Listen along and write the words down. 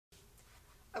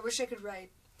wish I could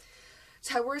write.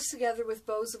 Tie words together with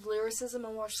bows of lyricism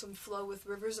and watch them flow with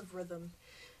rivers of rhythm.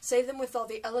 Say them with all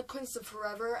the eloquence of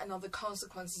forever and all the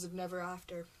consequences of never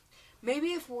after.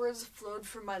 Maybe if words flowed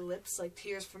from my lips like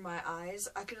tears from my eyes,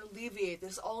 I could alleviate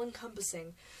this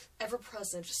all-encompassing,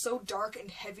 ever-present, so dark and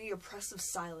heavy, oppressive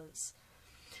silence.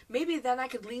 Maybe then I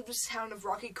could leave this town of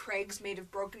rocky crags made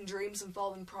of broken dreams and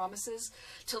fallen promises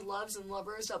to loves and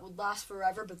lovers that would last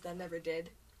forever but then never did.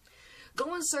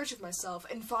 Go in search of myself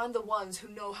and find the ones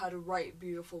who know how to write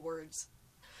beautiful words.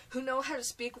 Who know how to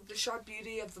speak with the sharp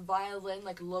beauty of the violin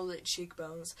like low-lit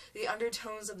cheekbones, the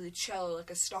undertones of the cello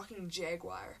like a stalking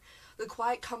jaguar, the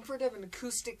quiet comfort of an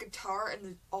acoustic guitar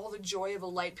and all the joy of a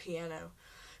light piano.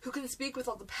 Who can speak with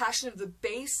all the passion of the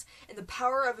bass and the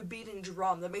power of a beating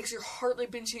drum that makes your heart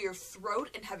leap into your throat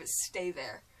and have it stay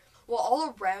there. While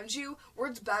all around you,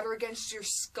 words batter against your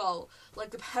skull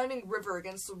like the pounding river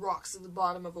against the rocks at the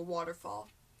bottom of a waterfall.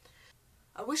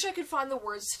 I wish I could find the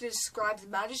words to describe the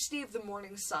majesty of the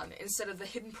morning sun instead of the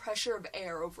hidden pressure of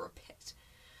air over a pit.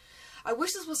 I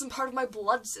wish this wasn't part of my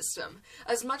blood system,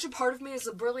 as much a part of me as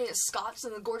the brilliant Scots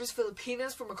and the gorgeous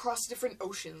Filipinas from across different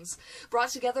oceans, brought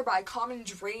together by a common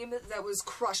dream that was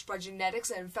crushed by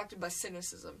genetics and infected by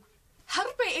cynicism. How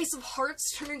did my ace of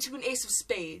hearts turn into an ace of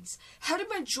spades? How did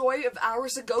my joy of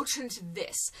hours ago turn into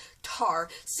this? Tar,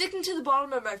 sticking to the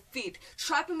bottom of my feet,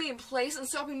 trapping me in place and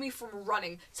stopping me from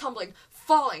running, tumbling,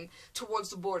 falling towards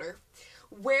the border.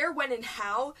 Where, when, and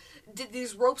how did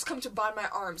these ropes come to bind my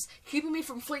arms, keeping me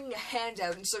from flinging a hand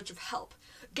out in search of help?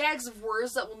 Gags of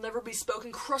words that will never be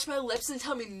spoken crush my lips and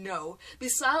tell me no. Be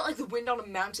silent like the wind on a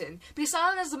mountain. Be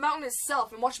silent as the mountain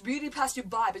itself and watch beauty pass you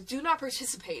by, but do not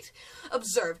participate.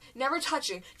 Observe, never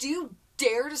touching. Do you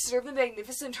dare disturb the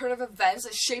magnificent turn of events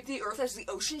that shape the earth as the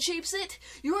ocean shapes it?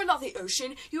 You are not the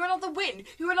ocean. You are not the wind.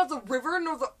 You are not the river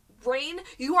nor the rain.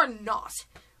 You are not.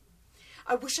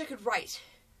 I wish I could write.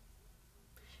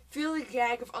 Feel the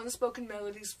gag of unspoken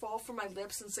melodies fall from my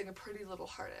lips and sing a pretty little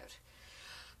heart out.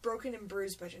 Broken and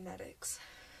bruised by genetics,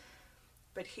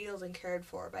 but healed and cared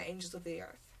for by angels of the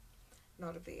earth,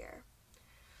 not of the air.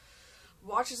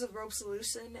 Watch as the ropes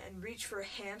loosen and reach for a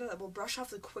hand that will brush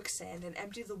off the quicksand and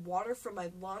empty the water from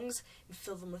my lungs and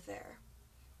fill them with air.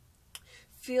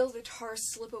 Feel the tar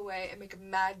slip away and make a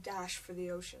mad dash for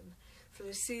the ocean, for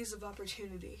the seas of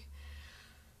opportunity.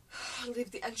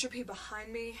 Leave the entropy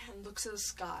behind me and look to the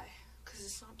sky, because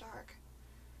it's not dark.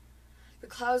 The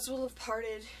clouds will have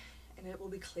parted, and it will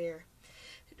be clear.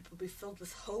 It will be filled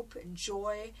with hope and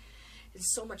joy and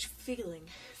so much feeling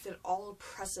that all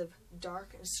oppressive,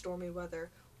 dark, and stormy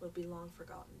weather will be long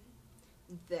forgotten.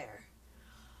 And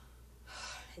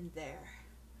there,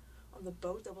 on the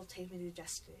boat that will take me to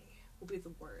destiny, will be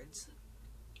the words,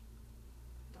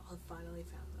 and I'll have finally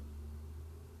found them.